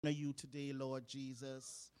Honor you today, Lord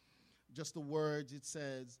Jesus. Just the words it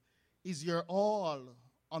says, is your all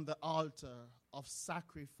on the altar of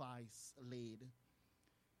sacrifice laid?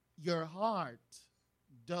 Your heart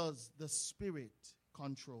does the Spirit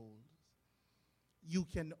control. You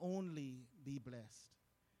can only be blessed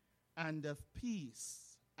and of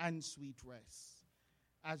peace and sweet rest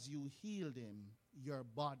as you healed him, your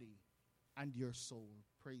body and your soul.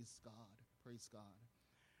 Praise God. Praise God.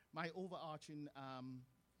 My overarching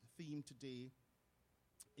theme today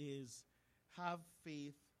is have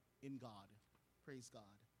faith in God. Praise God.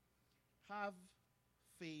 Have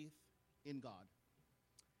faith in God.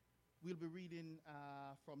 We'll be reading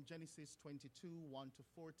from Genesis 22, 1 to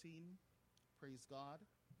 14. Praise God.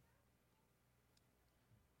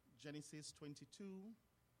 Genesis 22,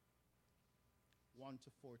 1 to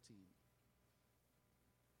 14.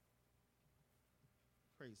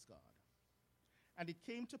 Praise God. And it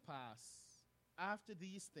came to pass after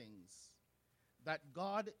these things that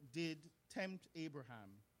God did tempt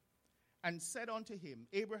Abraham and said unto him,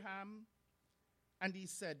 Abraham, and he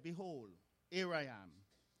said, Behold, here I am.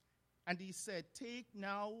 And he said, Take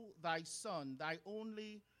now thy son, thy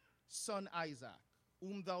only son Isaac,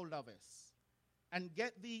 whom thou lovest, and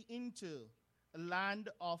get thee into the land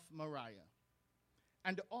of Moriah,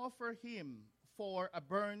 and offer him for a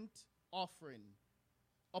burnt offering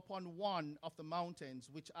upon one of the mountains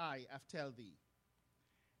which I have tell thee.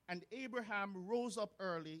 And Abraham rose up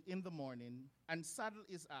early in the morning, and saddled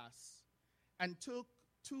his ass, and took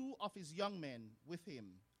 2 of his young men with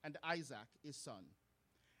him, and Isaac his son,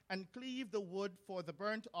 and cleaved the wood for the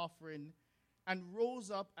burnt offering, and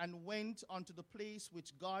rose up and went unto the place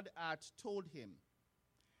which God had told him.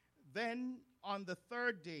 Then on the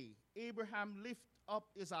 3rd day Abraham lifted up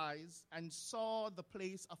his eyes, and saw the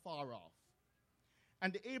place afar off.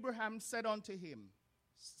 And Abraham said unto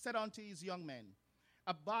his young men,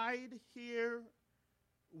 Abide here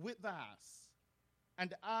with the ass,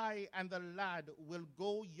 and I and the lad will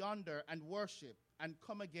go yonder and worship, and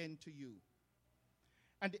come again to you.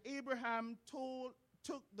 And Abraham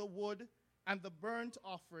took the wood and the burnt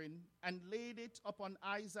offering, and laid it upon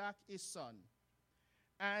Isaac his son.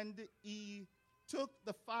 And he took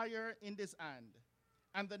the fire in his hand,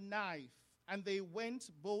 and the knife, and they went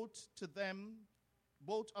both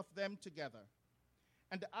of them together.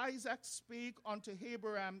 And Isaac spake unto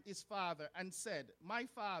Abraham his father, and said, My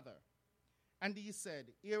father. And he said,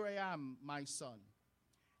 Here I am, my son.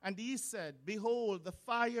 And he said, Behold, the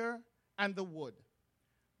fire and the wood,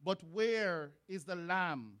 but where is the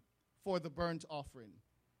lamb for the burnt offering?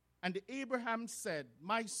 And Abraham said,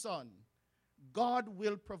 My son, God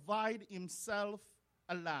will provide himself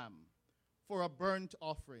a lamb for a burnt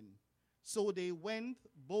offering. So they went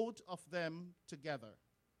both of them together.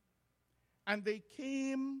 And they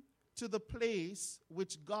came to the place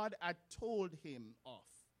which God had told him of.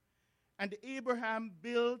 And Abraham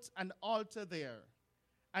built an altar there,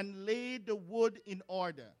 and laid the wood in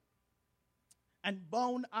order, and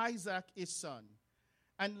bound Isaac his son,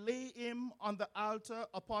 and lay him on the altar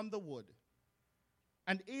upon the wood.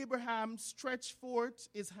 And Abraham stretched forth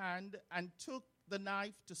his hand, and took the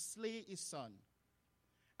knife to slay his son.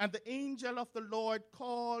 And the angel of the Lord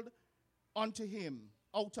called unto him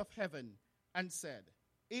out of heaven, and said,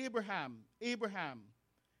 Abraham, Abraham.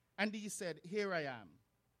 And he said, Here I am.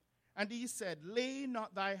 And he said, Lay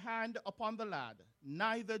not thy hand upon the lad,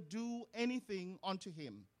 neither do anything unto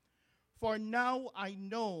him. For now I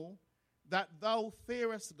know that thou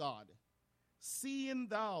fearest God, seeing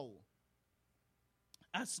thou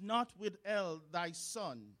hast not withheld thy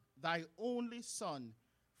son, thy only son,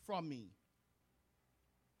 from me.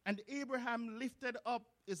 And Abraham lifted up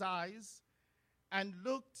his eyes, and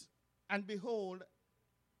looked, and behold,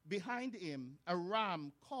 behind him a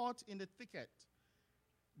ram caught in the thicket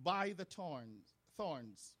by the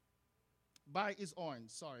by his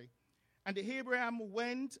horns. And Abraham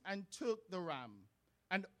went and took the ram,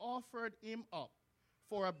 and offered him up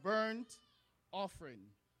for a burnt offering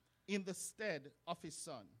in the stead of his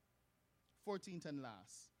son. 14th and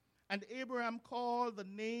last. And Abraham called the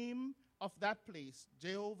name of that place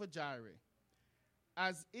Jehovah Jireh,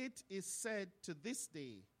 as it is said to this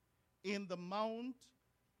day, in the mount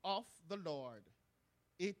of the Lord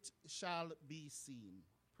it shall be seen.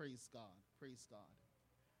 Praise God. Praise God.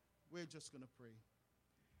 We're just going to pray.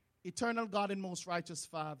 Eternal God and most righteous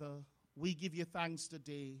Father, we give you thanks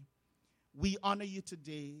today. We honor you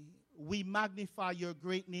today. We magnify your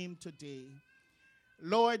great name today.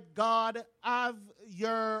 Lord God, have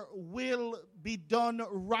your will be done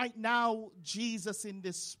right now, Jesus, in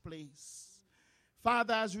this place.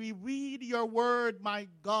 Father, as we read your word, my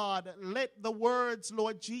God, let the words,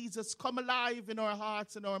 Lord Jesus, come alive in our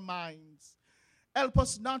hearts and our minds. Help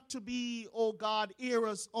us not to be, oh God,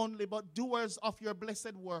 hearers only, but doers of your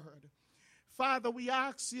blessed word. Father, we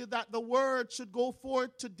ask you that the word should go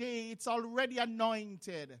forth today. It's already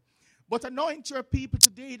anointed. But anoint your people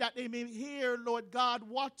today that they may hear, Lord God,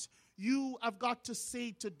 what you have got to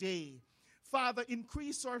say today. Father,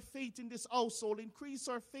 increase our faith in this household. Increase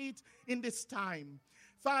our faith in this time.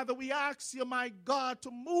 Father, we ask you, my God,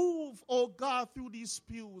 to move, oh God, through these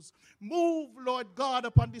pews. Move, Lord God,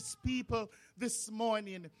 upon these people this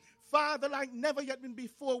morning. Father, like never yet been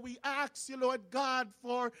before, we ask you, Lord God,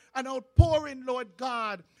 for an outpouring, Lord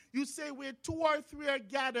God. You say where 2 or 3 are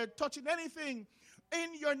gathered, touching anything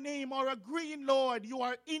in your name or agreeing, Lord, you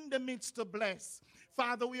are in the midst to bless.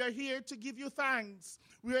 Father, we are here to give you thanks.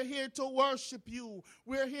 We are here to worship you.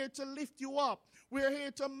 We are here to lift you up. We are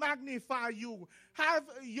here to magnify you. Have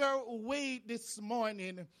your way this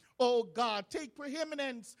morning, oh God. Take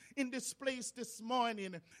preeminence in this place this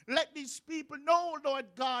morning. Let these people know, Lord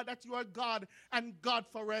God, that you are God and God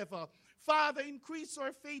forever. Father, increase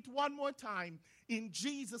our faith one more time. In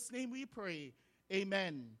Jesus' name we pray.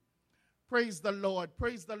 Amen. Praise the Lord.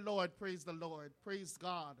 Praise the Lord. Praise the Lord. Praise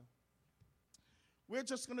God. We're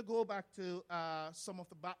just going to go back to some of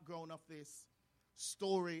the background of this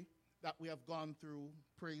story that we have gone through.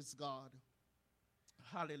 Praise God.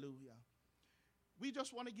 Hallelujah. We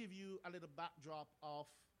just want to give you a little backdrop of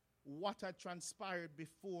what had transpired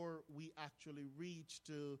before we actually reached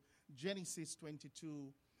to Genesis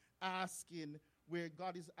 22, where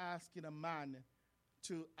God is asking a man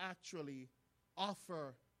to actually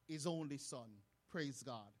offer his only son. Praise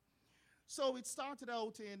God. So it started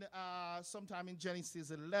out in sometime in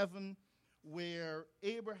Genesis 11, where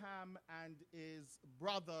Abraham and his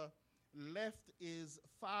brother left his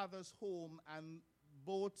father's home, and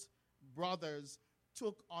both brothers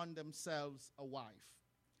took on themselves a wife.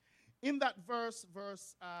 In that verse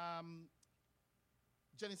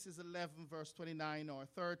Genesis 11, verse 29 or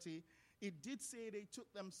 30, it did say they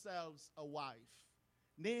took themselves a wife.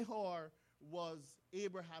 Nahor was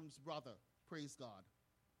Abraham's brother. Praise God.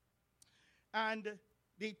 And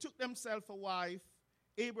they took themselves a wife.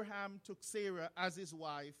 Abraham took Sarah as his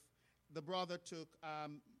wife. The brother took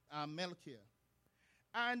Melchiah.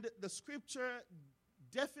 And the scripture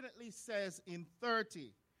definitely says in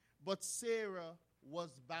 30, but Sarah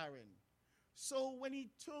was barren. So when he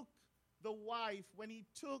took the wife, when he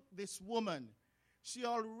took this woman, she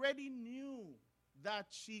already knew that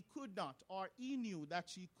she could not, or he knew that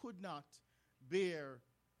she could not bear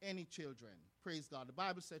any children. Praise God. The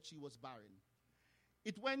Bible said she was barren.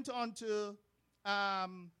 It went on to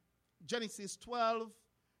Genesis 12,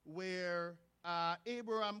 where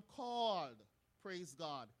Abraham called, praise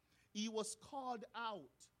God. He was called out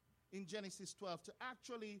in Genesis 12 to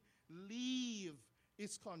actually leave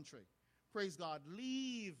his country. Praise God.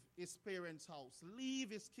 Leave his parents' house.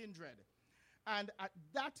 Leave his kindred. And at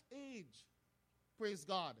that age, praise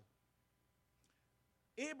God,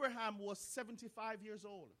 Abraham was 75 years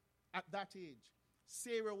old at that age.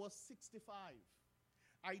 Sarah was 65.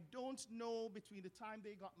 I don't know between the time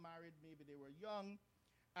they got married, maybe they were young,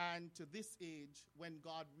 and to this age when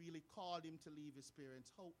God really called him to leave his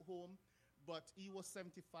parents' home. But he was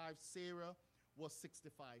 75, Sarah was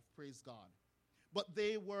 65, praise God. But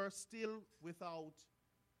they were still without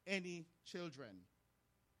any children.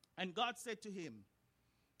 And God said to him,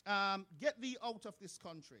 get thee out of this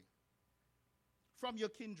country, from your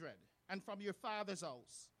kindred, and from your father's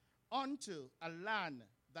house, unto a land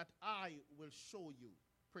that I will show you.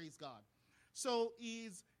 Praise God. So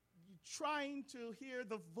he's trying to hear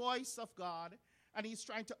the voice of God, and he's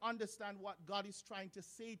trying to understand what God is trying to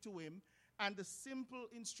say to him. And the simple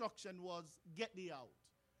instruction was, get thee out.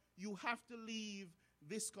 You have to leave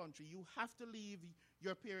this country. You have to leave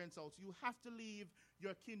your parents' house. You have to leave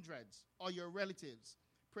your kindreds or your relatives.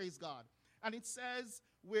 Praise God. And it says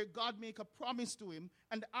where God make a promise to him,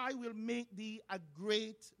 and I will make thee a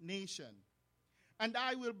great nation, and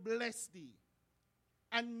I will bless thee,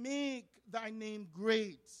 and make thy name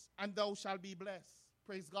great, and thou shalt be blessed.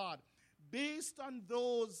 Praise God. Based on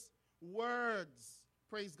those words,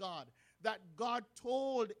 praise God, that God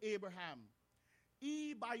told Abraham,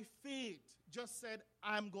 he by faith just said,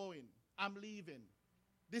 I'm going, I'm leaving.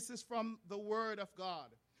 This is from the word of God.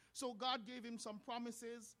 So God gave him some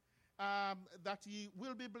promises that he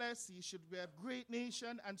will be blessed, he should be a great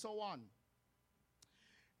nation, and so on.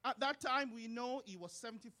 At that time, we know he was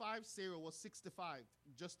 75, Sarah was 65,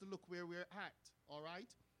 just to look where we're at, all right?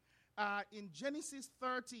 In Genesis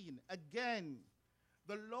 13, again,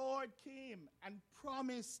 the Lord came and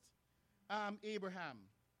promised Abraham,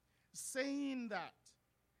 saying that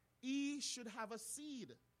he should have a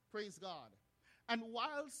seed, praise God. And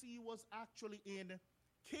whilst he was actually in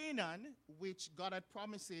Canaan, which God had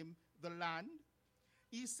promised him the land,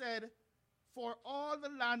 he said, for all the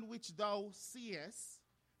land which thou seest,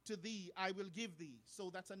 to thee I will give thee. So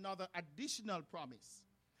that's another additional promise.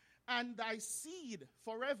 And thy seed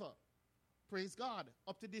forever, praise God,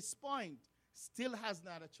 up to this point, still has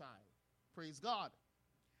not a child, praise God.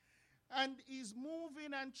 And he's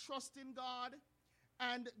moving and trusting God,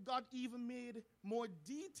 and God even made more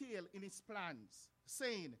detail in his plans,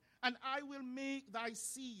 saying, and I will make thy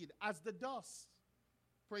seed as the dust,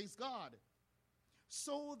 praise God,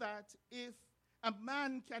 so that if a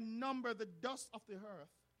man can number the dust of the earth,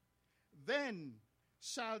 then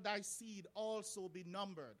shall thy seed also be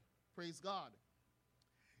numbered, praise God.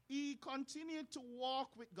 He continued to walk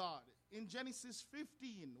with God in Genesis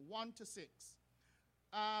 15, 1-6.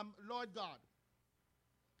 Lord God,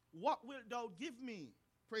 what wilt thou give me?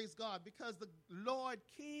 Praise God, because the Lord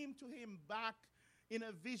came to him back in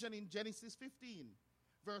a vision in Genesis 15,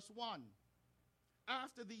 verse 1.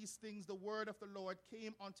 After these things, the word of the Lord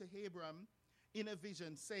came unto Abram in a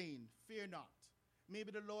vision, saying, fear not.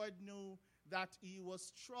 Maybe the Lord knew that he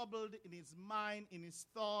was troubled in his mind, in his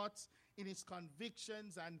thoughts, in his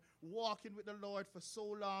convictions, and walking with the Lord for so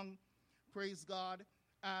long. Praise God.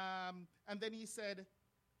 And then he said,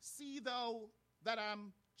 see thou that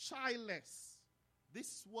I'm childless.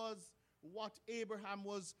 This was what Abraham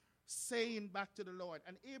was saying back to the Lord.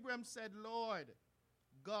 And Abraham said, Lord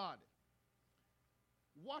God,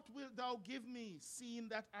 what wilt thou give me, seeing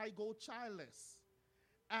that I go childless?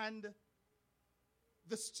 And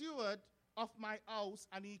the steward of my house,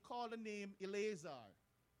 and he called the name Eleazar.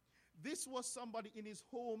 This was somebody in his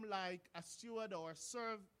home like a steward or a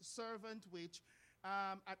servant, which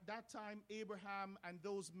at that time Abraham and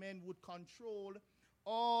those men would control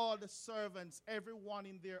all the servants, everyone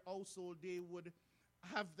in their household. They would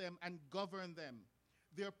have them and govern them,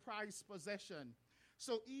 their prized possession.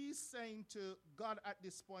 So he's saying to God at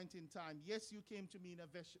this point in time, yes, you came to me in a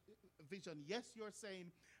vision. Yes, you're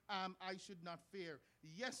saying I should not fear.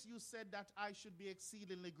 Yes, you said that I should be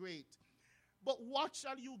exceedingly great. But what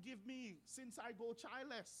shall you give me since I go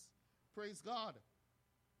childless? Praise God.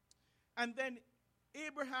 And then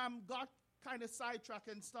Abraham got kind of sidetracked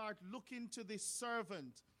and started looking to this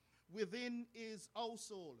servant within his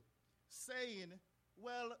household, saying,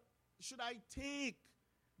 well, should I take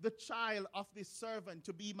the child of this servant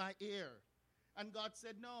to be my heir? And God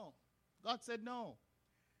said no. God said no.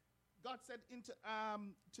 God said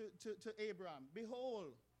to Abraham,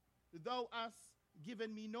 behold, thou hast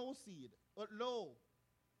given me no seed, but lo,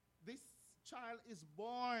 this child is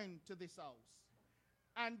born to this house.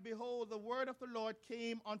 And behold, the word of the Lord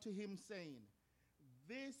came unto him, saying,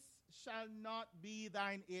 this shall not be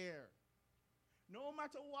thine heir. No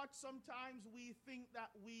matter what, sometimes we think that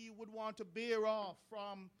we would want to bear off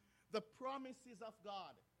from the promises of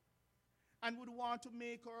God and would want to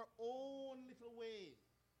make our own little way.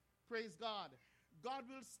 Praise God. God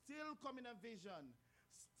will still come in a vision,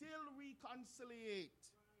 still reconciliate.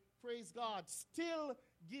 Praise God. Still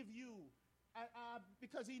give you,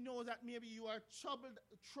 because he knows that maybe you are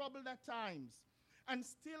troubled at times, and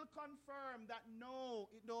still confirm that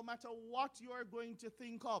no matter what you are going to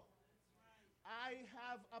think up, I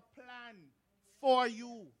have a plan for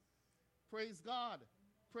you. Praise God.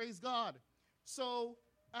 Praise God. So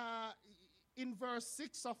in verse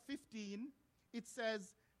 6 of 15, it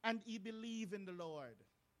says, and he believed in the Lord.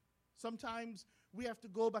 Sometimes we have to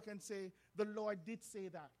go back and say, the Lord did say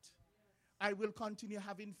that. I will continue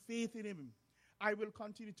having faith in him. I will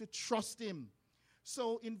continue to trust him.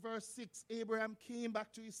 So in verse 6, Abraham came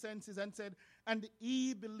back to his senses and said, and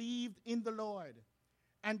he believed in the Lord,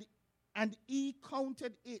 and he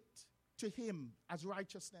counted it to him as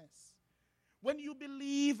righteousness. When you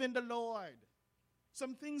believe in the Lord,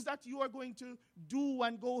 some things that you are going to do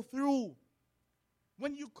and go through,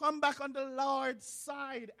 when you come back on the Lord's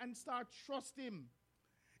side and start trusting him,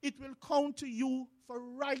 it will count to you for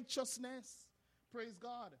righteousness. Praise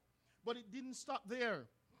God. But it didn't stop there,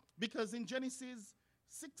 because in Genesis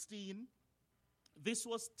 16, this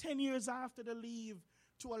was 10 years after the leave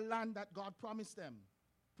to a land that God promised them.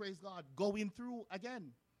 Praise God. Going through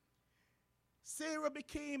again. Sarah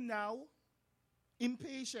became now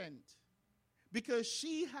impatient, because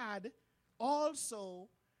she had also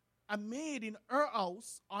a maid in her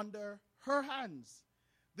house under her hands.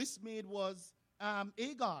 This maid was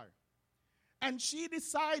Hagar. And she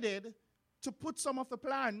decided to put some of the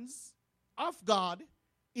plans of God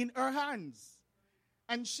in her hands.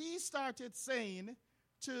 And she started saying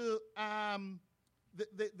to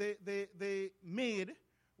the maid,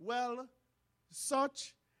 well,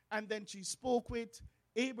 such, and then she spoke with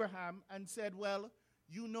Abraham and said, well,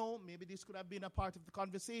 maybe this could have been a part of the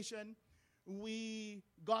conversation.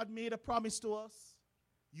 God made a promise to us.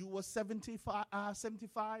 You were 75,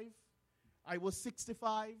 I was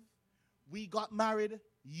 65. We got married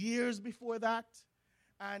years before that,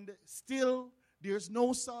 and still there's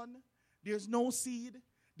no son, there's no seed,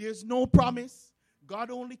 there's no promise. God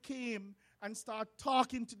only came and started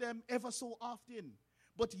talking to them ever so often.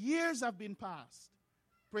 But years have been passed.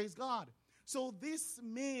 Praise God. So this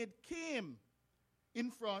maid came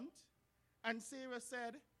in front, and Sarah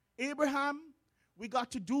said, Abraham, we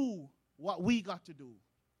got to do what we got to do.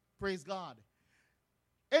 Praise God.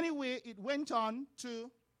 Anyway, it went on to,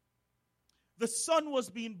 the son was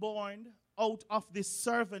being born out of this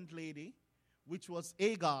servant lady, which was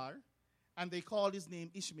Hagar, and they called his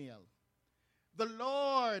name Ishmael. The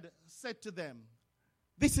Lord said to them,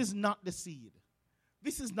 this is not the seed.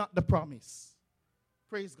 This is not the promise.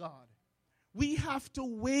 Praise God. We have to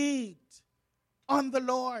wait on the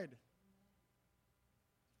Lord.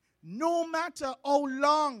 No matter how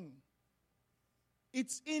long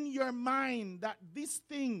it's in your mind that this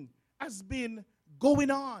thing has been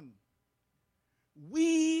going on,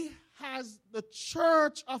 we as the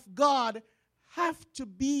church of God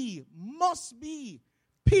must be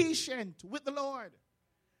patient with the Lord,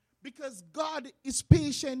 because God is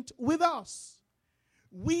patient with us.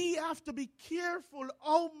 We have to be careful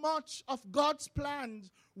how much of God's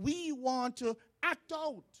plans we want to act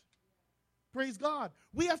out. Praise God.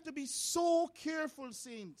 We have to be so careful,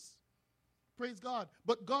 saints. Praise God.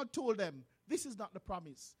 But God told them, this is not the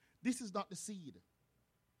promise. This is not the seed.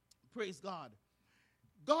 Praise God.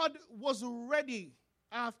 God was ready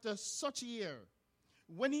after such a year.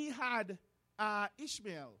 When he had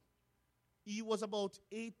Ishmael, he was about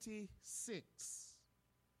 86.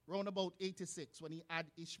 Around about 86 when he had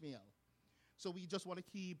Ishmael. So we just want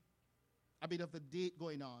to keep a bit of the date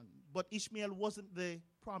going on. But Ishmael wasn't the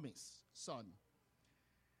promised son.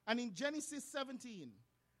 And in Genesis 17,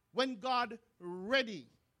 when God ready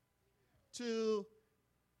to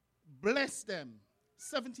bless them,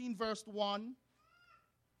 17 verse 1,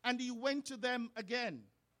 and he went to them again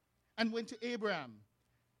and went to Abraham.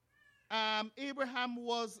 Abraham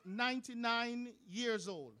was 99 years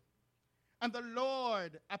old. And the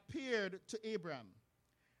Lord appeared to Abraham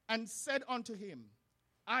and said unto him,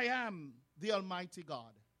 I am the Almighty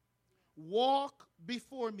God. Walk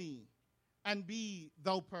before me and be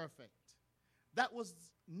thou perfect. That was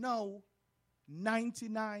now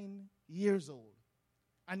 99 years old.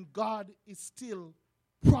 And God is still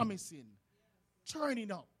promising,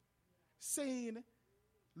 turning up, saying,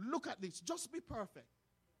 look at this, just be perfect.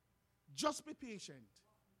 Just be patient.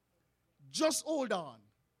 Just hold on.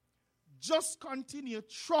 Just continue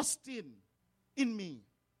trusting in me.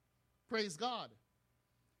 Praise God.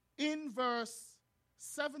 In verse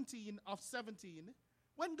 17 of 17,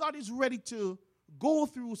 when God is ready to go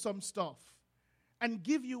through some stuff and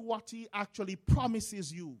give you what he actually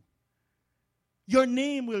promises you, your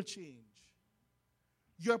name will change.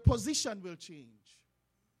 Your position will change.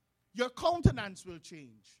 Your countenance will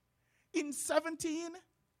change. In 17,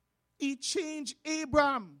 he changed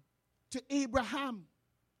Abram to Abraham.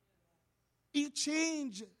 He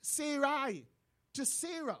changed Sarai to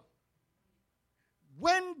Sarah.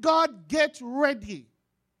 When God gets ready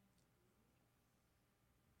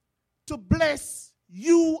to bless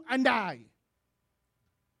you and I,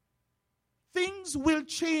 things will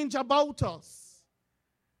change about us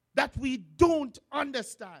that we don't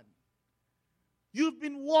understand. You've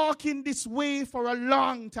been walking this way for a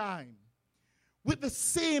long time with the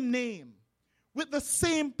same name, with the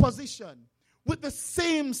same position, with the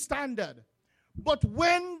same standard. But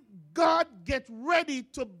when God gets ready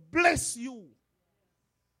to bless you,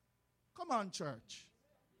 come on, church.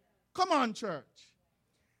 Come on, church.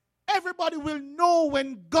 Everybody will know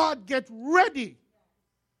when God gets ready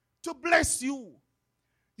to bless you.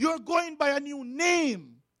 You're going by a new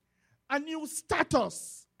name, a new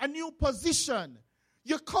status, a new position.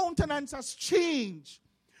 Your countenance has changed.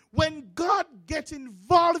 When God gets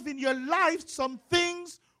involved in your life, some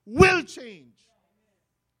things will change.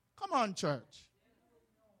 Come on, church.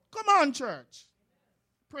 Come on, church.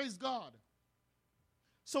 Praise God.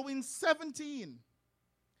 So in 17,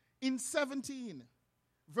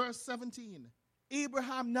 verse 17,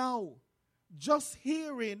 Abraham now just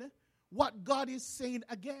hearing what God is saying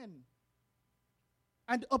again.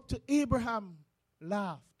 And up to Abraham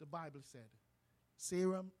laughed, the Bible said.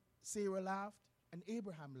 Sarah laughed and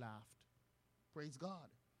Abraham laughed. Praise God.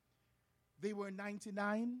 They were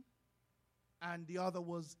 99 and the other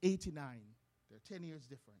was 89. They're 10 years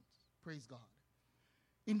different. Praise God.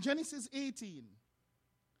 In Genesis 18,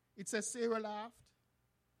 it says Sarah laughed,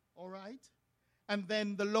 all right? And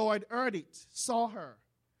then the Lord heard it, saw her,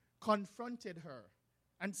 confronted her,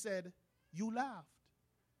 and said, you laughed.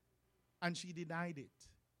 And she denied it.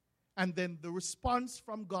 And then the response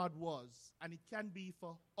from God was, and it can be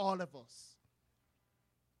for all of us,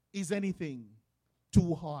 is anything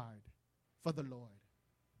too hard for the Lord?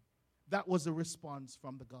 That was the response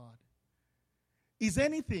from the God. Is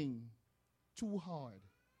anything too hard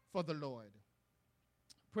for the Lord?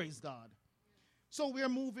 Praise God. So we're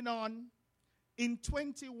moving on. In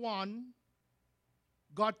 21,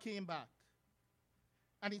 God came back.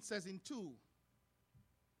 And it says in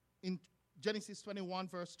Genesis 21,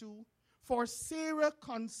 verse 2, for Sarah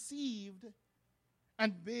conceived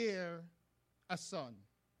and bare a son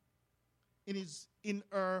in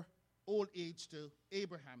her old age to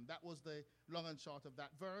Abraham. That was the long and short of that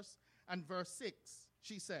verse. And verse 6,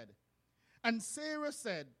 she said, and Sarah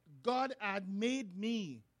said, God had made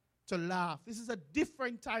me to laugh. This is a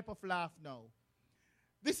different type of laugh now.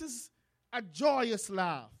 This is a joyous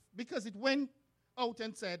laugh because it went out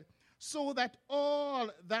and said, so that all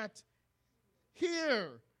that hear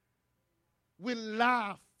will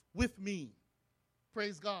laugh with me.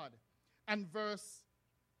 Praise God. And verse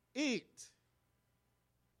 8,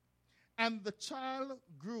 and the child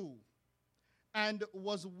grew and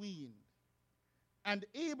was weaned, and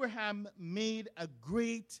Abraham made a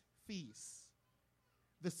great feast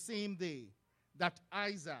the same day that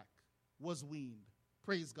Isaac was weaned.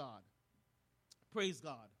 Praise God. Praise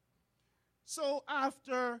God. So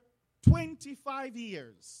after 25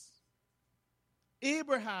 years,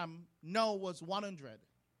 Abraham now was 100.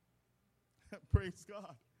 Praise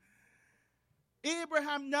God.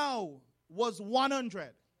 Abraham now was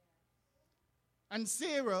 100. And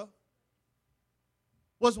Sarah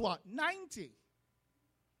was what? 90.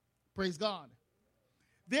 Praise God.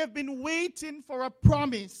 They've been waiting for a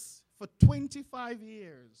promise for 25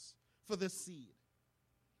 years for the seed.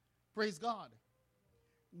 Praise God.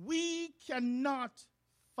 We cannot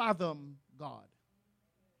fathom God.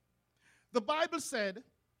 The Bible said,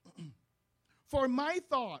 for my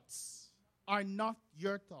thoughts are not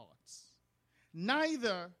your thoughts,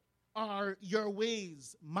 neither are your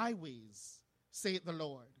ways my ways, saith the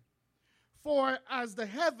Lord. For as the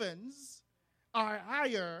heavens are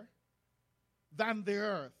higher than the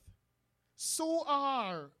earth, so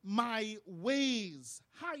are my ways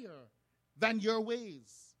higher than your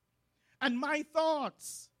ways, and my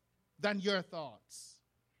thoughts than your thoughts.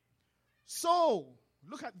 So,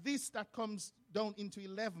 look at this that comes down into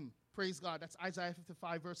 11. Praise God. That's Isaiah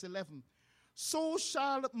 55, verse 11. So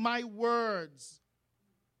shall my words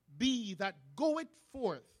be that goeth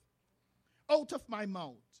forth out of my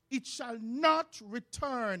mouth. It shall not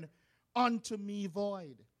return unto me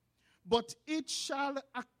void, but it shall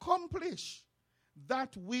accomplish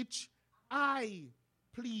that which I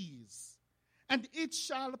please, and it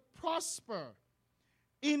shall prosper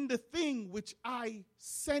in the thing which I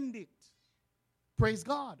send it. Praise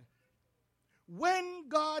God. When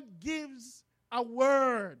God gives a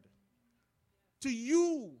word to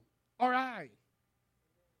you or I,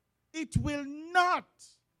 it will not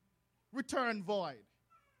return void.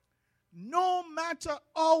 No matter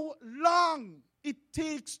how long it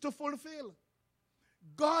takes to fulfill,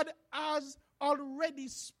 God has already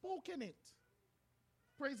spoken it.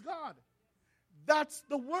 Praise God. That's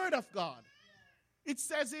the word of God. It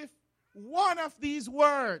says if one of these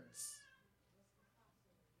words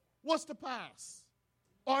was to pass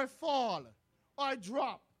or fall or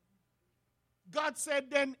drop, God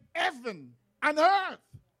said then heaven and earth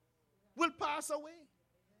will pass away.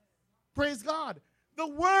 Praise God. The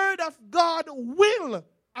word of God will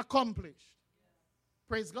accomplish.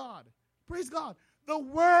 Praise God. Praise God. The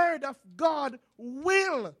word of God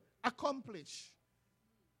will accomplish.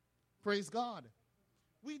 Praise God.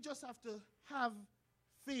 We just have to have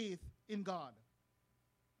faith in God.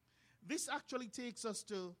 This actually takes us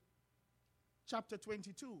to chapter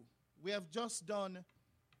 22. We have just done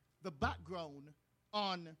the background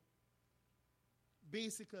on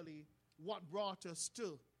basically what brought us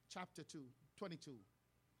to chapter 22.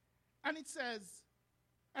 And it says,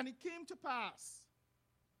 and it came to pass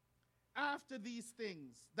after these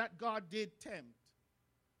things that God did tempt.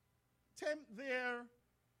 Tempt there,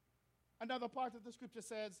 another part of the scripture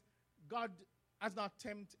says, God has not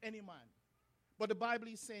tempted any man. But the Bible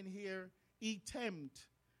is saying here, he tempted,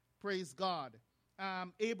 praise God,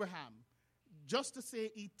 Abraham. Just to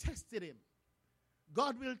say he tested him.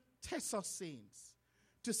 God will test us, saints,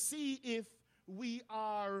 to see if we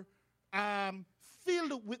are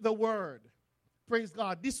filled with the word, Praise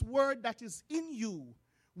God. This word that is in you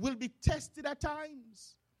will be tested at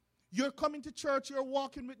times. You're coming to church, you're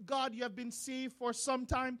walking with God, you have been saved for some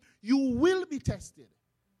time. You will be tested.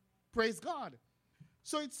 Praise God.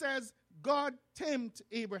 So it says, God tempted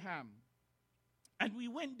Abraham. And we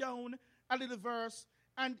went down a little verse,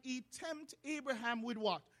 and he tempted Abraham with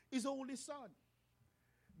what? His only son.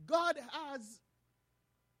 God has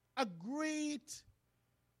a great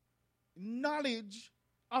knowledge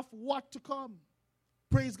of what to come.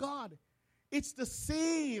 Praise God. It's the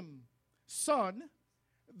same Son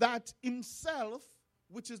that himself,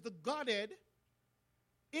 which is the Godhead,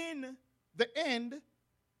 in the end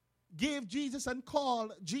gave Jesus and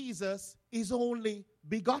called Jesus his only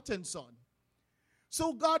begotten Son.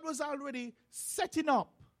 So God was already setting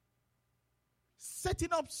up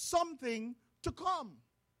something to come.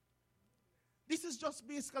 This is just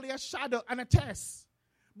basically a shadow and a test.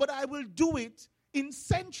 But I will do it in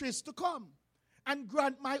centuries to come and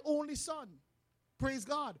grant my only Son. Praise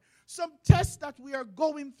God. Some tests that we are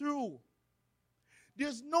going through.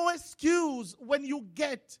 There's no excuse when you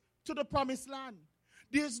get to the promised land.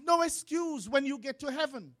 There's no excuse when you get to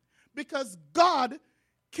heaven. Because God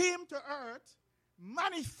came to earth,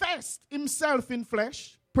 manifest himself in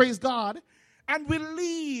flesh, praise God, and will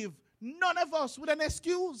leave none of us with an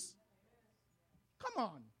excuse. Come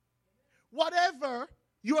on. Whatever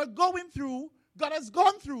you are going through, God has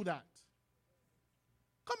gone through that.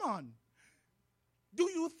 Come on. Do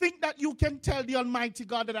you think that you can tell the Almighty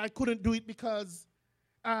God that I couldn't do it because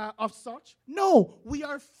of such? No, we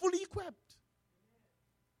are fully equipped.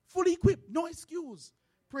 Fully equipped, no excuse.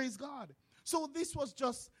 Praise God. So this was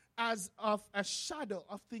just as of a shadow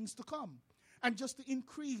of things to come, and just to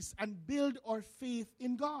increase and build our faith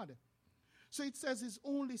in God. So it says his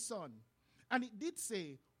only Son. And it did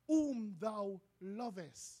say, whom thou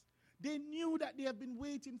lovest. They knew that they have been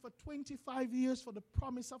waiting for 25 years for the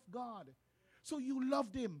promise of God. So you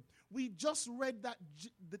loved him. We just read that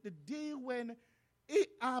the day when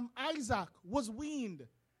Isaac was weaned,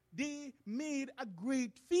 they made a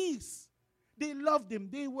great feast. They loved him.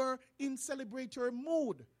 They were in celebratory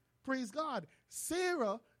mood. Praise God.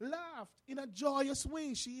 Sarah laughed in a joyous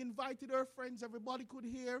way. She invited her friends. Everybody could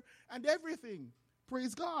hear and everything.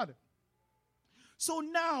 Praise God. So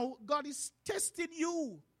now God is testing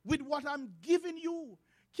you with what I'm giving you.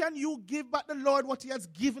 Can you give back the Lord what he has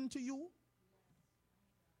given to you?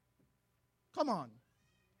 Come on.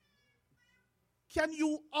 Can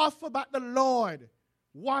you offer back the Lord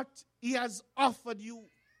what he has offered you?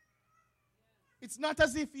 It's not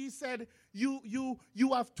as if he said, you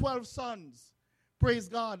have 12 sons. Praise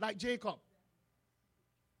God, like Jacob.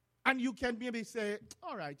 And you can maybe say,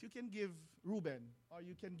 all right, you can give Reuben, or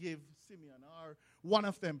you can give Simeon, or one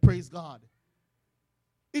of them. Praise God.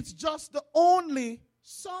 It's just the only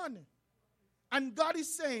son. And God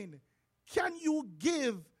is saying, can you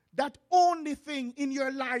give that only thing in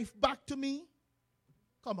your life back to me?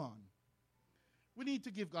 Come on. We need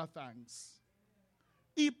to give God thanks.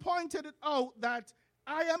 He pointed it out that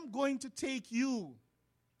I am going to take you,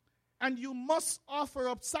 and you must offer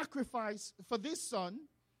up sacrifice for this son,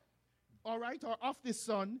 all right, or of this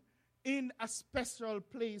son, in a special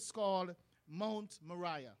place called Mount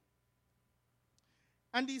Moriah.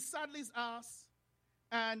 And he saddled his ass,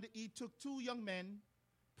 and he took 2 young men,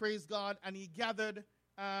 praise God, and he gathered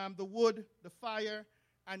the wood, the fire,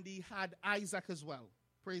 and he had Isaac as well,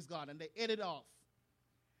 praise God, and they ate it off.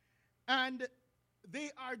 And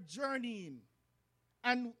they are journeying.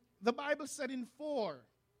 And the Bible said in 4,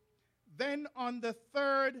 then on the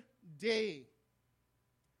 3rd day,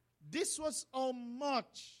 this was how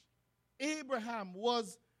much Abraham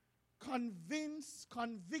was convinced,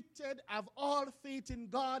 convicted, of all faith in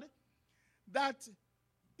God, that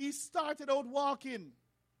he started out walking.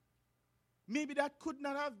 Maybe that could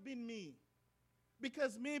not have been me.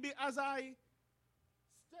 Because maybe as I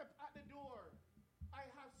step at the door, I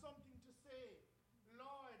have something to say.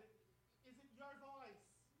 Lord, is it your voice?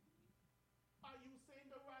 Are you saying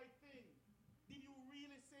the right thing? Did you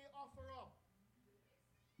really say offer up?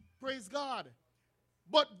 Praise God.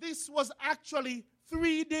 But this was actually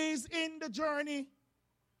 3 days in the journey.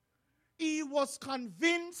 He was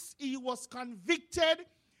convinced, he was convicted.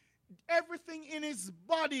 Everything in his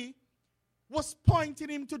body was pointing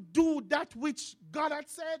him to do that which God had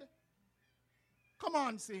said. Come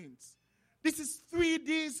on, saints. This is 3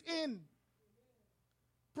 days in.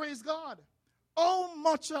 Praise God. How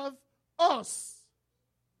much of us,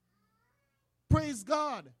 praise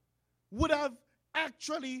God, would have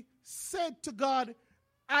actually said to God,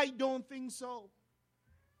 I don't think so,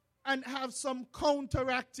 and have some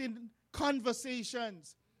counteracting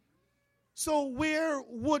conversations. So where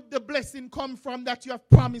would the blessing come from that you have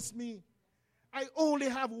promised me? I only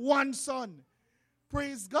have one son.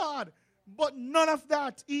 Praise God. But none of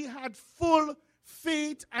that. He had full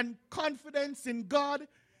faith and confidence in God.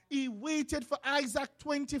 He waited for Isaac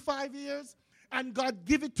 25 years and God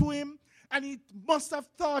gave it to him. And he must have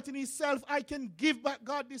thought in himself, I can give back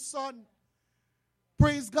God this son.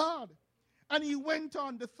 Praise God. And he went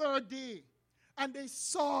on the third day and they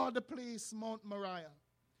saw the place, Mount Moriah.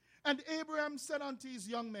 And Abraham said unto his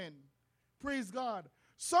young men, praise God,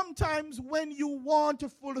 sometimes when you want to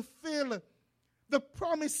fulfill the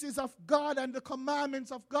promises of God and the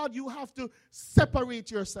commandments of God, you have to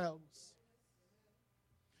separate yourselves.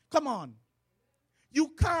 Come on. You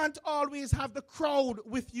can't always have the crowd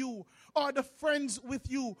with you or the friends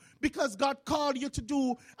with you because God called you to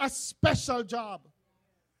do a special job.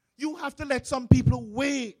 You have to let some people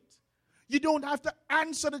wait. You don't have to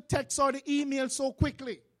answer the text or the email so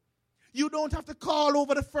quickly. You don't have to call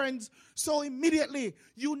over the friends so immediately.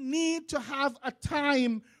 You need to have a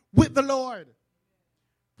time with the Lord.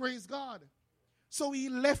 Praise God. So he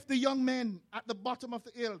left the young men at the bottom of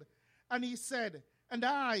the hill and he said, and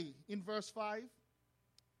I, in verse 5,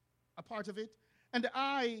 a part of it, and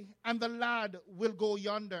I and the lad will go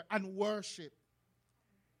yonder and worship.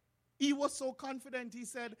 He was so confident, he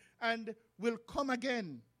said, and will come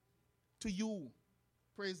again to you.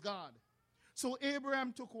 Praise God. So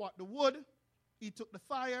Abraham took what? The wood, he took the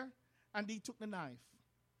fire, and he took the knife.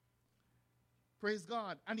 Praise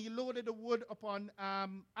God. And he loaded the wood upon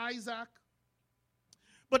Isaac.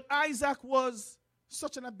 But Isaac was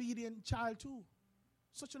such an obedient child too.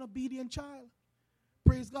 Such an obedient child.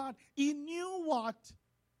 Praise God. He knew what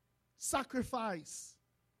sacrifice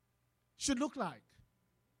should look like.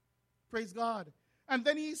 Praise God. And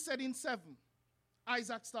then he said in 7,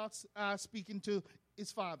 Isaac starts speaking to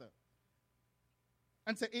his father.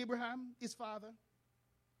 And said, Abraham, his father,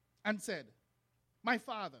 and said, my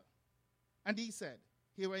father. And he said,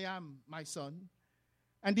 here I am, my son.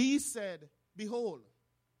 And he said, behold,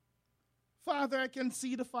 Father, I can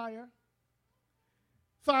see the fire.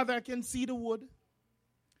 Father, I can see the wood.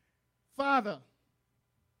 Father,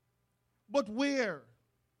 but where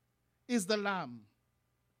is the lamb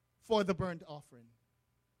for the burnt offering?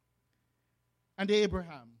 And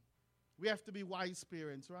Abraham, we have to be wise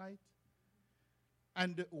parents, right?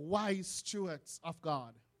 And wise stewards of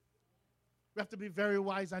God. We have to be very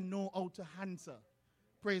wise and know how to answer.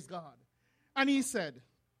 Praise God. And he said,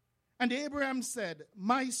 and Abraham said,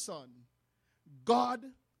 my son, God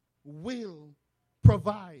will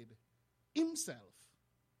provide himself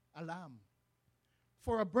a lamb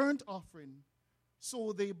for a burnt offering.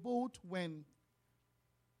 So they both went,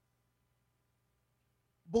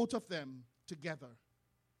 both of them together.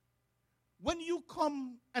 When you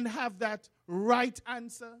come and have that right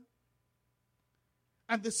answer,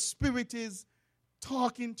 and the Spirit is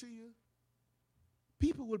talking to you,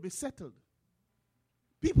 people will be settled.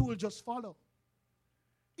 People will just follow.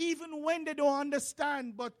 Even when they don't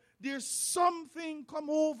understand, but there's something come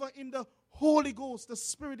over in the Holy Ghost. The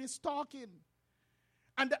Spirit is talking.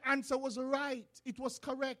 And the answer was right. It was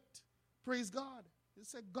correct. Praise God. He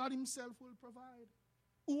said, God himself will provide.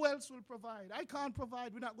 Who else will provide? I can't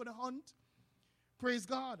provide. We're not going to hunt. Praise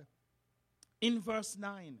God. In verse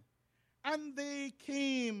 9. And they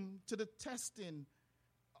came to the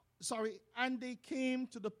and they came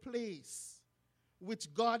to the place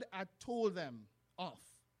which God had told them of.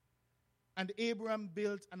 And Abraham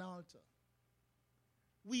built an altar.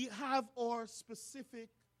 We have our specific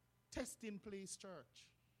testing place, church.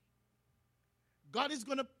 God is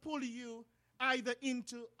going to pull you either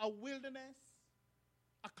into a wilderness,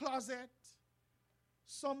 a closet,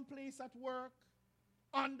 someplace at work,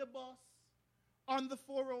 on the bus, on the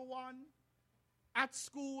 401, at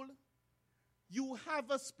school. You have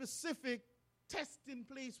a specific testing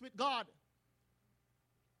place with God.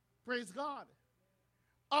 Praise God.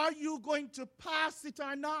 Are you going to pass it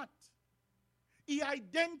or not? He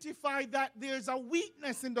identified that there's a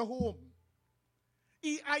weakness in the home.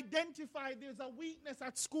 He identified there's a weakness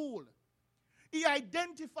at school. He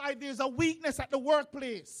identified there's a weakness at the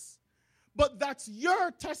workplace. But that's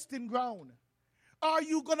your testing ground. Are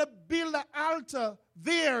you going to build an altar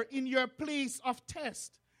there in your place of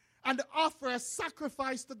test and offer a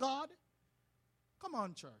sacrifice to God? Come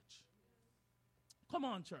on, church. Come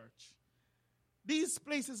on, church. These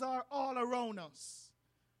places are all around us.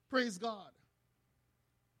 Praise God.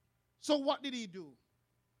 So what did he do?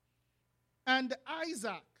 And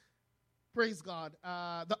Isaac, praise God,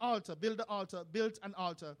 built an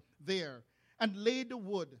altar there and laid the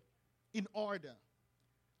wood in order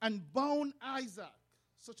and bound Isaac,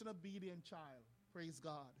 such an obedient child, praise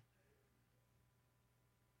God,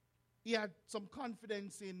 he had some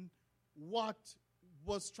confidence in what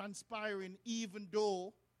was transpiring, even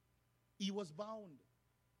though he was bound.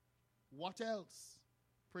 What else?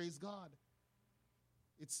 Praise God.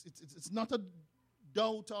 It's not a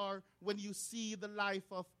doubt, or when you see the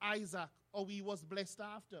life of Isaac, how he was blessed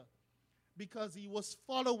after, because he was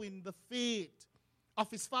following the faith of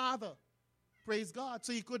his father. Praise God.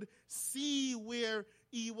 So he could see where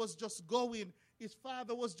he was just going. His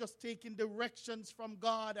father was just taking directions from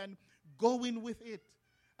God and going with it.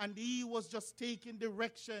 And he was just taking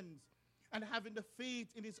directions and having the faith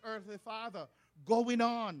in his earthly father, going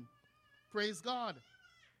on. Praise God.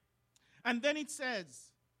 And then it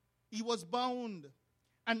says, he was bound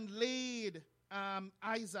and laid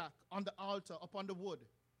Isaac on the altar upon the wood.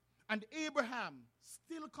 And Abraham,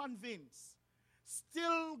 still convinced,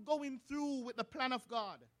 still going through with the plan of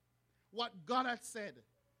God, what God had said,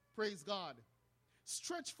 praise God,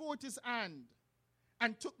 stretched forth his hand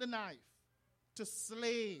and took the knife to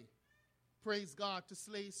slay, praise God, to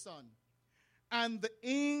slay his son. And the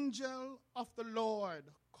angel of the Lord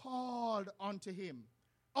called unto him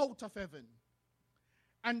out of heaven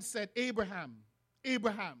and said, Abraham,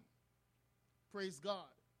 Abraham, praise God.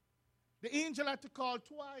 The angel had to call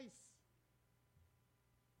twice.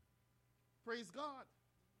 Praise God.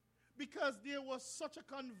 Because there was such a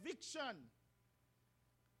conviction,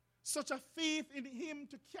 such a faith in him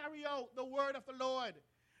to carry out the word of the Lord.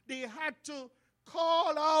 They had to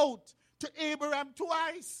call out to Abraham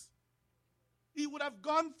twice. He would have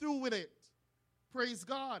gone through with it. Praise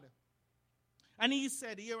God. And he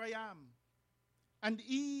said, here I am. And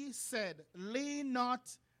he said, lay not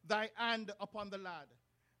thy hand upon the lad,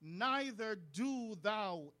 neither do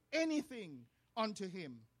thou anything unto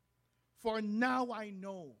him. For now I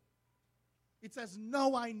know. It says,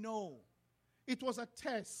 now I know. It was a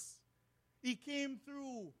test. He came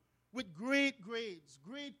through with great grades,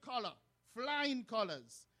 great color, flying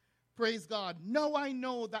colors. Praise God. Now I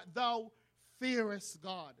know that thou fearest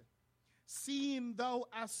God, seeing thou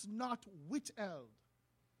hast not withheld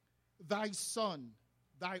thy son,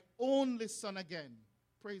 thy only son again.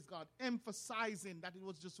 Praise God. Emphasizing that it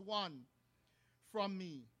was just one from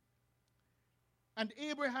me. And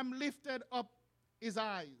Abraham lifted up his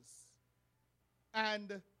eyes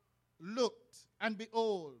and looked, and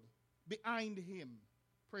behold, behind him,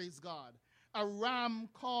 praise God, a ram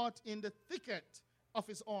caught in the thicket of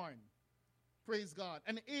his horn. Praise God.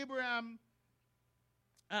 And Abraham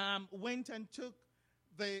went and took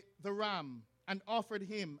the ram and offered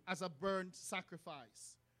him as a burnt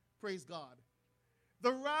sacrifice. Praise God.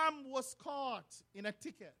 The ram was caught in a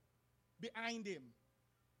thicket behind him.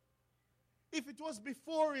 If it was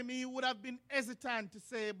before him, he would have been hesitant to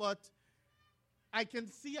say, but I can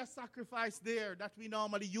see a sacrifice there that we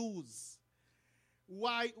normally use.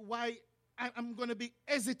 Why I'm going to be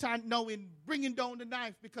hesitant now in bringing down the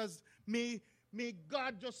knife, because may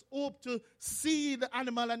God just hope to see the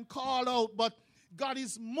animal and call out, but God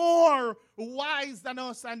is more wise than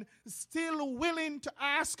us and still willing to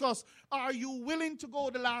ask us, are you willing to go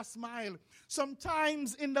the last mile?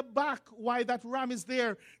 Sometimes in the back, why that ram is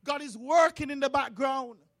there, God is working in the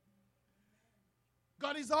background.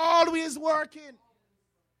 God is always working.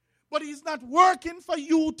 But he's not working for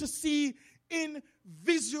you to see in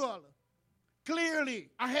visual, clearly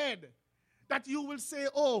ahead, that you will say,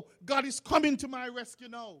 oh, God is coming to my rescue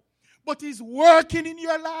now. But he's working in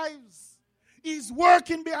your lives. He's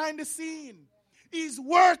working behind the scene. He's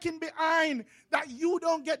working behind that you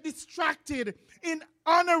don't get distracted in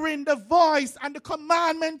honoring the voice and the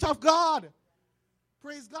commandment of God.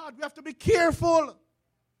 Praise God. We have to be careful.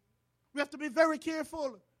 We have to be very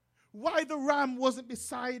careful. Why the ram wasn't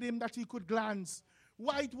beside him that he could glance.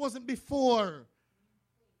 Why it wasn't before.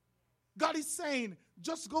 God is saying,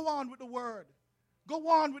 just go on with the word. Go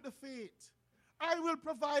on with the faith. I will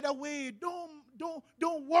provide a way.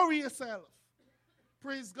 Don't worry yourself.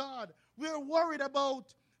 Praise God. We're worried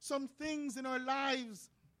about some things in our lives.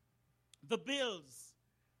 The bills.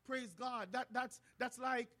 Praise God. That's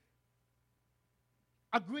like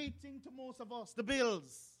a great thing to most of us. The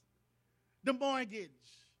bills. The mortgage.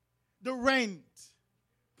 The rent.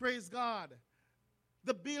 Praise God.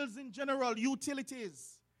 The bills in general.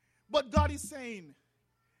 Utilities. But God is saying,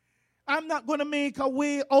 I'm not going to make a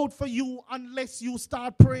way out for you unless you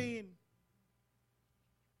start praying.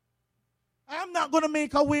 I'm not going to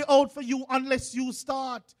make a way out for you unless you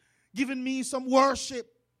start giving me some worship,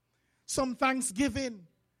 some thanksgiving.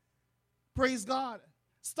 Praise God.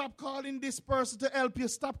 Stop calling this person to help you.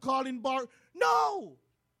 Stop calling Bar. No.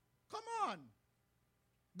 Come on.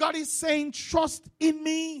 God is saying, trust in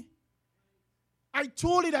me. I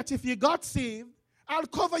told you that if you got saved, I'll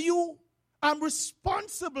cover you. I'm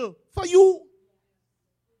responsible for you.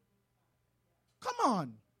 Come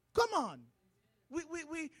on. Come on.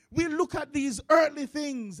 We look at these earthly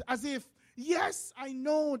things as if, yes, I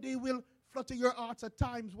know they will flutter your hearts at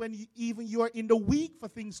times when you are in the week for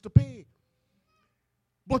things to pay.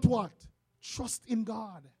 But what? Trust in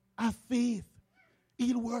God. Have faith.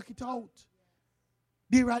 He'll work it out.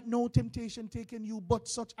 There hath no temptation taken you, but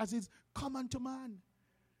such as is common to man.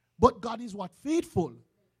 But God is what? Faithful.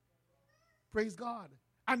 Praise God.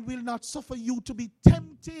 And will not suffer you to be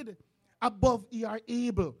tempted above ye are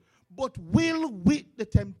able, but will with the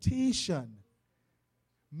temptation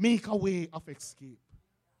make a way of escape.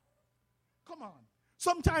 Come on.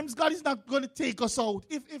 Sometimes God is not going to take us out.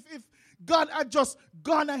 If God had just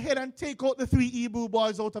gone ahead and take out the 3 Hebrew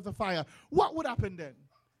boys out of the fire, what would happen then?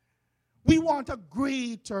 We want a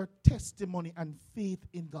greater testimony and faith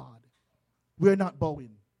in God. We're not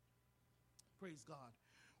bowing. Praise God.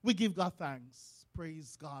 We give God thanks.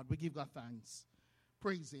 Praise God. We give God thanks.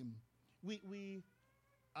 Praise Him.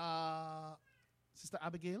 Sister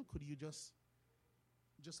Abigail, could you just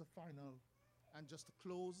a final and just to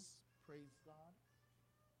close? Praise God.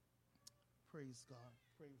 Praise God.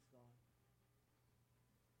 Praise God.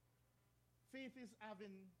 Faith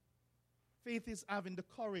is having the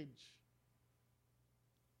courage.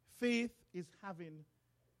 Faith is having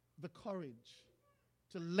the courage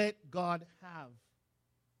to let God have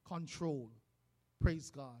control.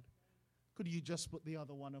 Praise God. Could you just put the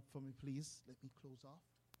other one up for me, please? Let me close off.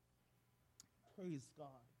 Praise God.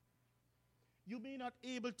 You may not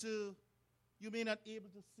able to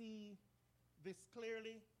see this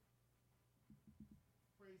clearly.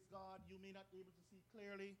 Praise God. You may not be able to see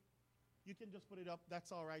clearly. You can just put it up.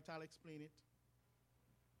 That's all right. I'll explain it.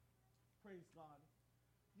 Praise God.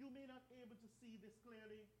 You may not be able to see this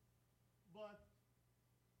clearly, but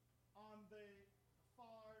on the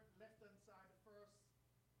far left-hand side first,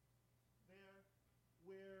 there,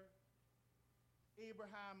 where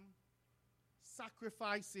Abraham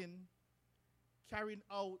sacrificing, carrying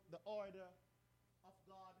out the order of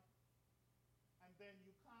God, and then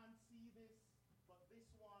you can't see this, but this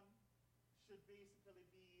one should basically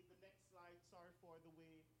be the next slide. Sorry for the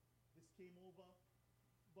way this came over,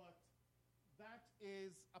 but that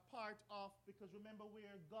is a part of, because remember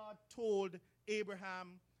where God told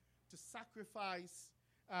Abraham to sacrifice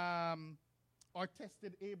or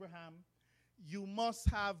tested Abraham, you must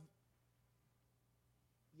have,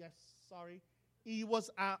 he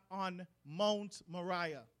was on Mount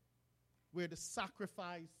Moriah where the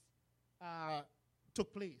sacrifice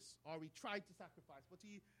took place, or he tried to sacrifice, but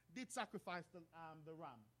he did sacrifice the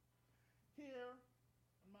ram. Here,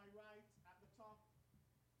 on my right, at the top,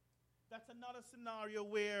 that's another scenario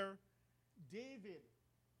where David,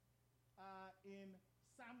 in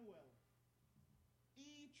Samuel,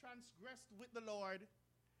 he transgressed with the Lord,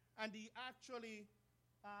 and he actually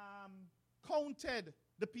counted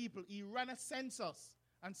the people. He ran a census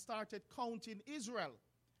and started counting Israel.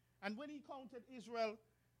 And when he counted Israel,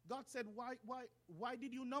 God said, why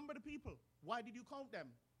did you number the people? Why did you count them?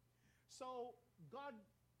 So God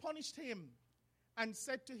punished him and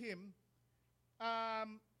said to him,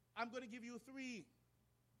 I'm going to give you 3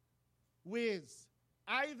 ways.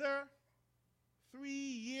 Either 3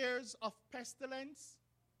 years of pestilence,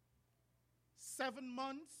 7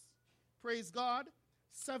 months, praise God,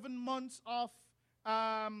 7 months of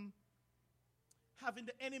having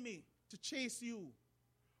the enemy to chase you,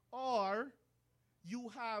 or you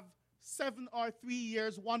have 7 or 3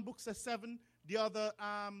 years. One book says 7, the other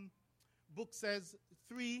book says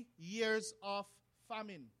 3 years of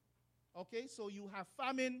famine. Okay, so you have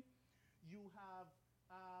famine, you have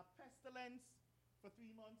pestilence for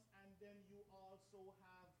 3 months, and then you also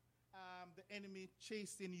have the enemy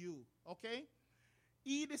chasing you. Okay?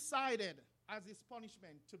 He decided as his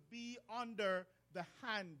punishment to be under the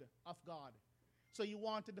hand of God. So he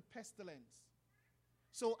wanted the pestilence.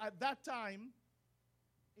 So at that time,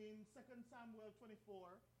 in 2 Samuel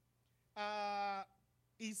 24,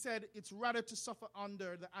 he said it's rather to suffer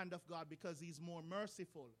under the hand of God because he's more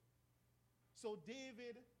merciful. So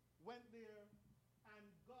David went there, and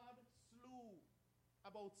God slew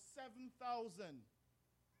about 70,000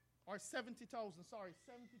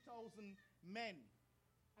 men.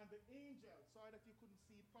 And the angel, sorry that you couldn't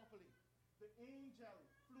see it properly, the angel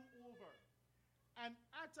flew over. And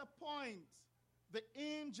at a point, the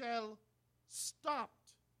angel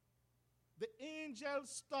stopped. The angel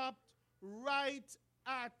stopped right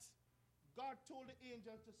at, God told the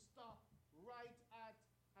angel to stop right at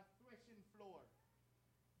a threshing floor.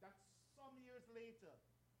 That's some years later.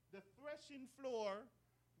 The threshing floor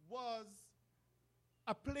was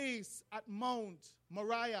a place at Mount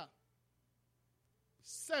Moriah.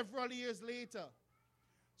 several years later.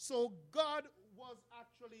 So God was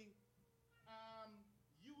actually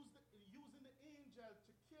using the angel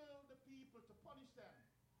to kill the people, to punish them.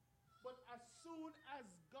 But as soon as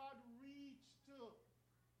God reached to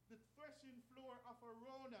the threshing floor of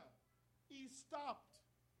Arona, he stopped.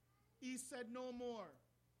 He said no more.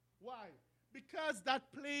 Why? Because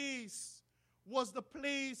that place was the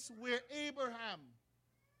place where Abraham,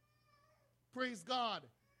 praise God,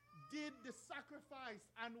 did the sacrifice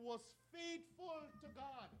and was faithful to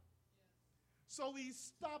God. So he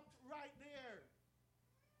stopped right there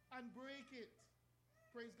and break it.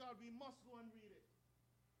 Praise God. We must go and read it.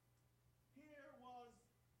 Here was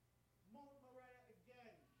Mount Moriah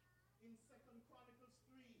again in 2 Chronicles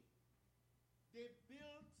 3. They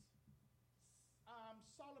built,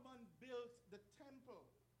 Solomon built the temple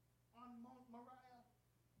on Mount Moriah.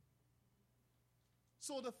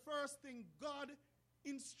 So the first thing, God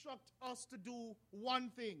instructs us to do one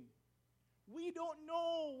thing. We don't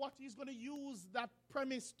know what he's going to use that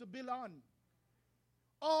premise to build on.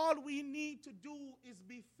 All we need to do is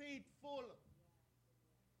be faithful.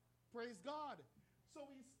 Praise God. So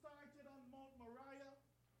we started on Mount Moriah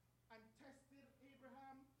and tested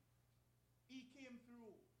Abraham. He came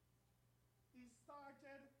through. He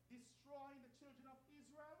started destroying the children of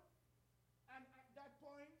Israel. And at that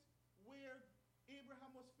point, where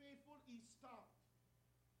Abraham was faithful, he stopped.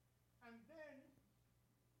 And then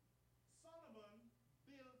Solomon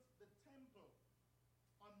built the temple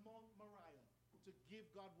on Mount Moriah to give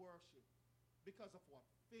God worship. Because of what?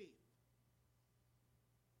 Faith.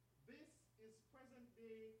 This is present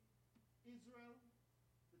day Israel,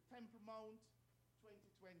 the Temple Mount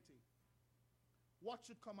 2020. What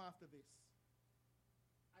should come after this?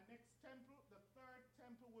 Our next temple, the third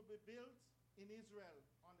temple, will be built in Israel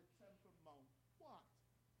on the Temple Mount. What?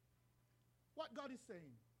 What God is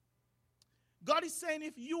saying? God is saying,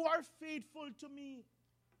 if you are faithful to me,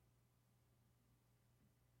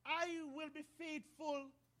 I will be faithful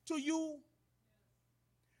to you.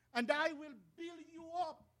 And I will build you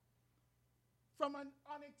up from an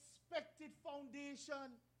unexpected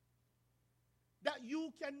foundation that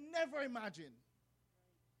you can never imagine.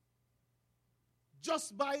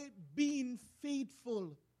 Just by being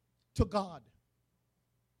faithful to God.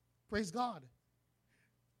 Praise God.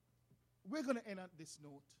 We're going to end on this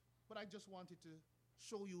note, but I just wanted to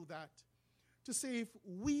show you that. To say if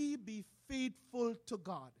we be faithful to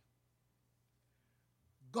God,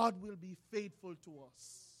 God will be faithful to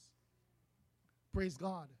us. Praise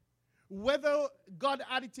God. Whether God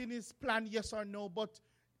had it in his plan, yes or no, but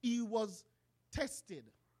he was tested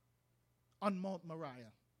on Mount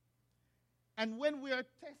Moriah. And when we are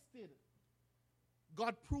tested,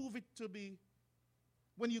 God proved it to be,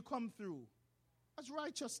 when you come through, as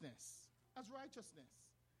righteousness. As righteousness.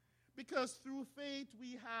 Because through faith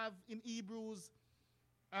we have in Hebrews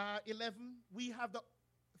 11, we have the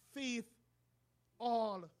faith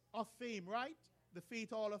all of fame, right? The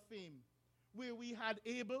faith all of fame. Where we had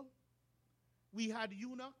Abel, we had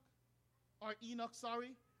Enoch,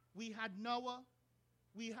 we had Noah,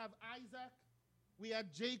 we have Isaac, we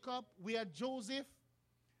had Jacob, we had Joseph,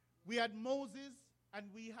 we had Moses, and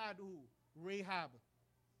we had who? Rahab.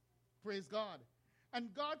 Praise God.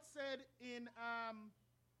 And God said in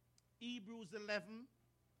Hebrews 11,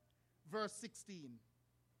 verse 16,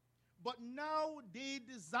 but now they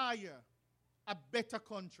desire a better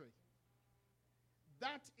country.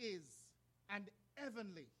 That is an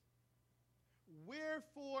heavenly.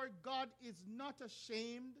 Wherefore God is not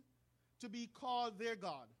ashamed to be called their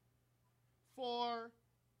God, for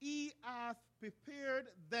he hath prepared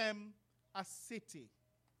them a city.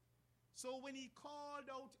 So when he called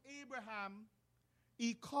out Abraham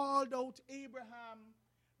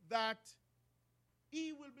that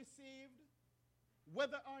he will be saved,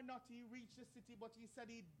 whether or not he reached the city, but he said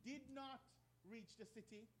he did not reach the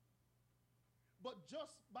city. But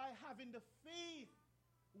just by having the faith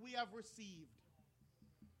we have received,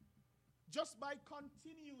 just by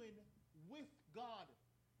continuing with God,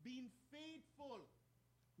 being faithful,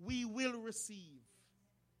 we will receive.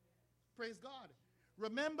 Praise God.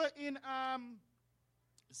 Remember in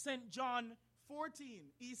St. John 14,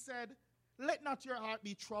 he said, let not your heart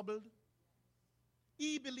be troubled.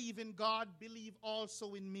 Ye believe in God, believe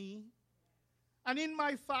also in me. And in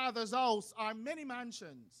my Father's house are many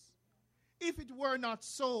mansions. If it were not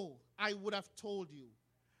so, I would have told you.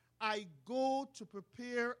 I go to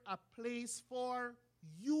prepare a place for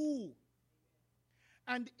you.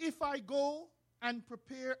 And if I go and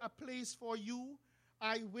prepare a place for you,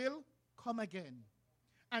 I will come again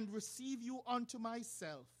and receive you unto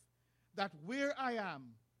myself, that where I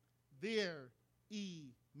am, there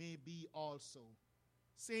ye may be also.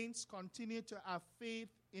 Saints, continue to have faith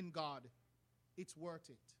in God. It's worth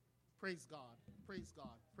it. Praise God. Praise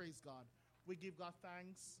God. Praise God. We give God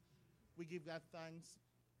thanks. We give God thanks.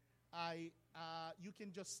 You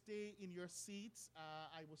can just stay in your seats.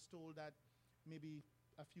 I was told that maybe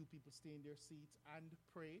a few people stay in their seats and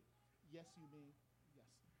pray. Yes, you may. Yes.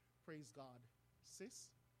 Praise God. Sis,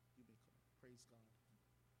 you may come. Praise God.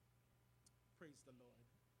 Praise the Lord.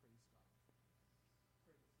 Praise God.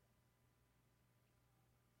 Praise God.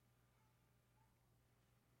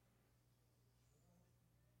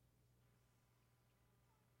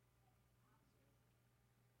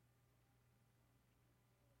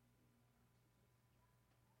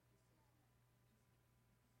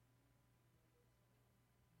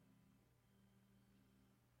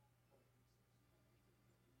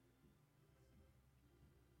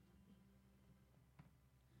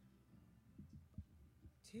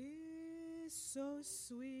 'Tis so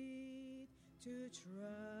sweet to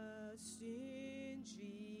trust in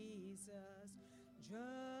Jesus,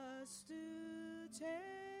 just to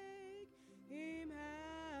take him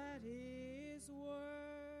at his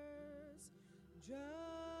words,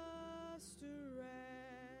 just to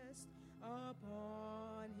rest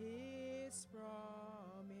upon his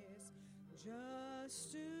promise,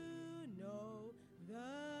 just to know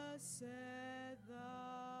thus said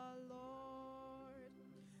the Lord.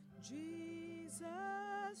 Jesus,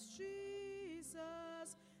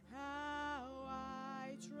 Jesus, how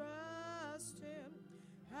I trust him,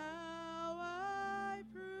 how I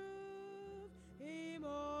prove him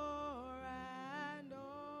o'er and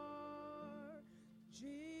o'er.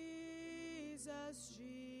 Jesus,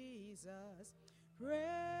 Jesus,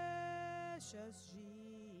 precious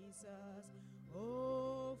Jesus,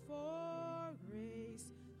 oh, for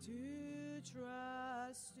grace to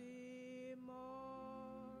trust him more.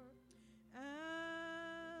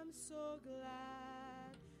 I'm so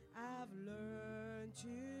glad I've learned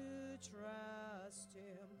to trust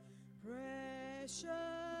him,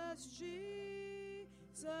 precious Jesus,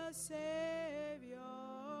 Savior,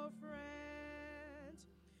 friend.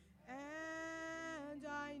 And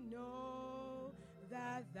I know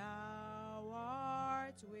that thou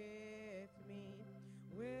art with me,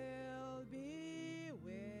 will be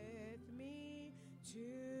with me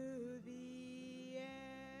to the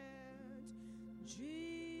end.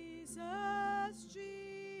 Jesus,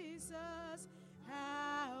 Jesus,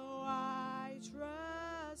 how I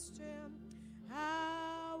trust him,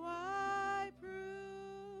 how I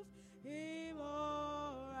prove him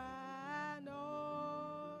o'er and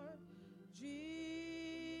o'er.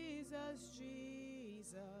 Jesus,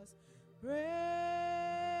 Jesus,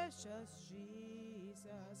 precious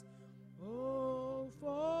Jesus, oh,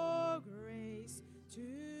 for grace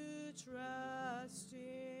to trust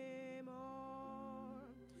him more.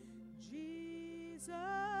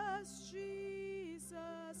 Jesus,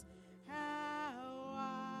 Jesus, how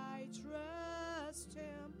I trust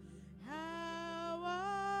him, how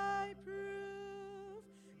I prove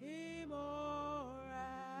him o'er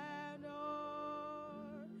and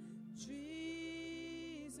o'er.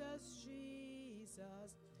 Jesus,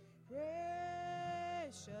 Jesus,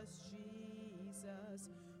 precious Jesus,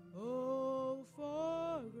 oh,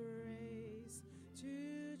 for grace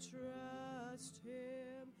to trust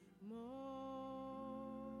him more.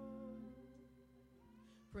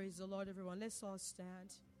 Praise the Lord, everyone. Let's all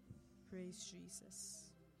stand. Praise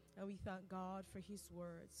Jesus. And we thank God for his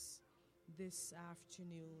words this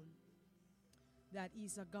afternoon. That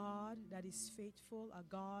he's a God that is faithful, a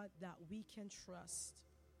God that we can trust.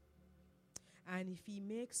 And if he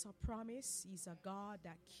makes a promise, he's a God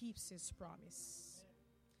that keeps his promise.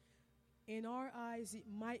 In our eyes, it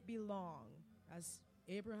might be long, as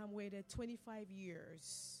Abraham waited 25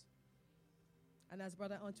 years. And as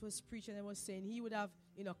Brother Ant was preaching and was saying, he would have,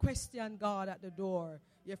 questioned God at the door.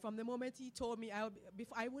 Yeah, from the moment he told me,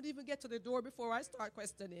 I wouldn't even get to the door before I start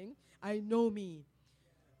questioning. I know me.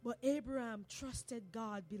 But Abraham trusted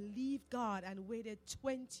God, believed God, and waited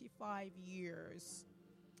 25 years.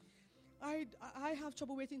 I have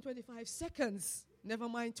trouble waiting 25 seconds, never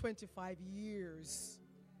mind 25 years.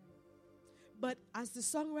 But as the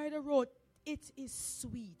songwriter wrote, it is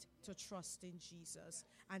sweet to trust in Jesus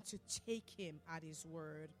and to take him at his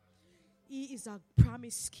word. He is a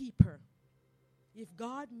promise keeper. If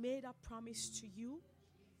God made a promise to you,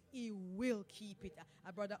 he will keep it.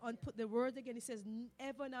 Brother, put the word again. He says,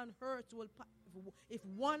 heaven and earth will, if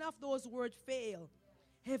one of those words fail,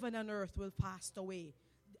 heaven and earth will pass away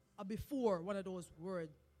before one of those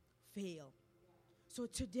words fail. So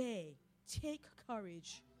today, take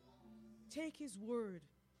courage. Take his word.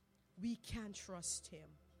 We can trust him.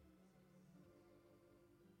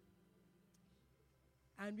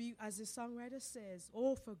 And we, as the songwriter says,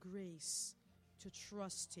 oh, for grace to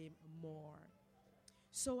trust him more.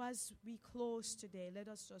 So as we close today, let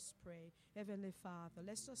us just pray. Heavenly Father,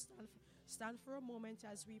 let's just stand for a moment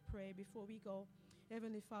as we pray before we go.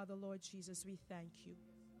 Heavenly Father, Lord Jesus, we thank you.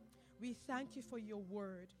 We thank you for your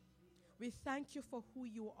word. We thank you for who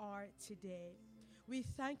you are today. We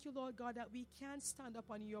thank you, Lord God, that we can stand up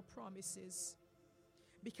on your promises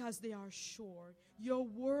because they are sure. Your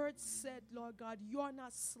word said, Lord God, you are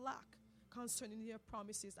not slack concerning your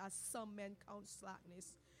promises as some men count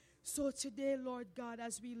slackness. So today, Lord God,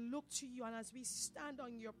 as we look to you and as we stand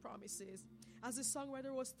on your promises, as the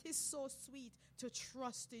songwriter was, 'tis so sweet to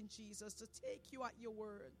trust in Jesus, to take you at your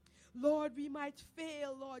word. Lord, we might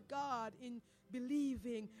fail, Lord God, in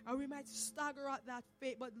believing, or we might stagger at that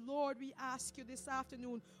faith, but Lord, we ask you this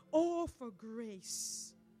afternoon, oh, for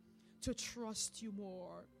grace to trust you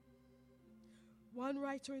more. One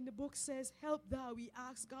writer in the book says, help thou. We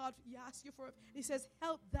ask God, he asks you for it. He says,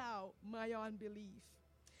 help thou my unbelief.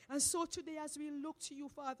 And so today as we look to you,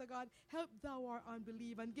 Father God, help thou our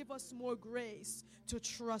unbelief and give us more grace to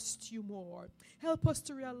trust you more. Help us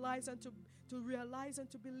to realize and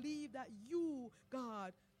to believe that you,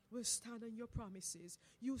 God, will stand on your promises.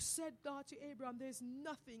 You said, God, to Abraham, there's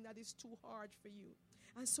nothing that is too hard for you.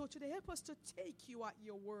 And so today, help us to take you at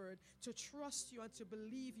your word, to trust you and to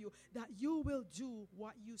believe you that you will do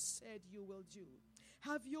what you said you will do.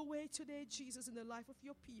 Have your way today, Jesus, in the life of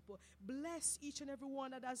your people. Bless each and every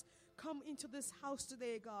one that has come into this house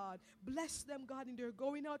today, God. Bless them, God, in their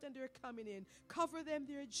going out and their coming in. Cover them,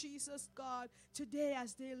 dear Jesus, God, today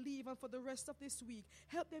as they leave and for the rest of this week.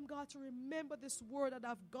 Help them, God, to remember this word that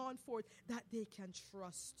have gone forth, that they can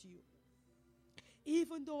trust you.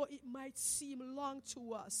 Even though it might seem long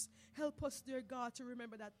to us, help us, dear God, to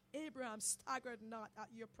remember that Abraham staggered not at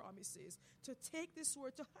your promises. To take this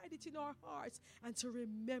word, to hide it in our hearts, and to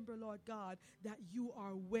remember, Lord God, that you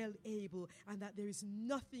are well able and that there is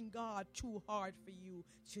nothing, God, too hard for you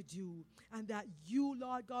to do. And that you,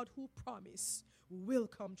 Lord God, who promise will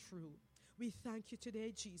come true. We thank you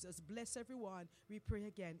today, Jesus. Bless everyone. We pray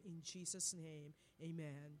again in Jesus' name.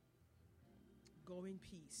 Amen. Go in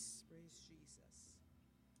peace. Praise Jesus.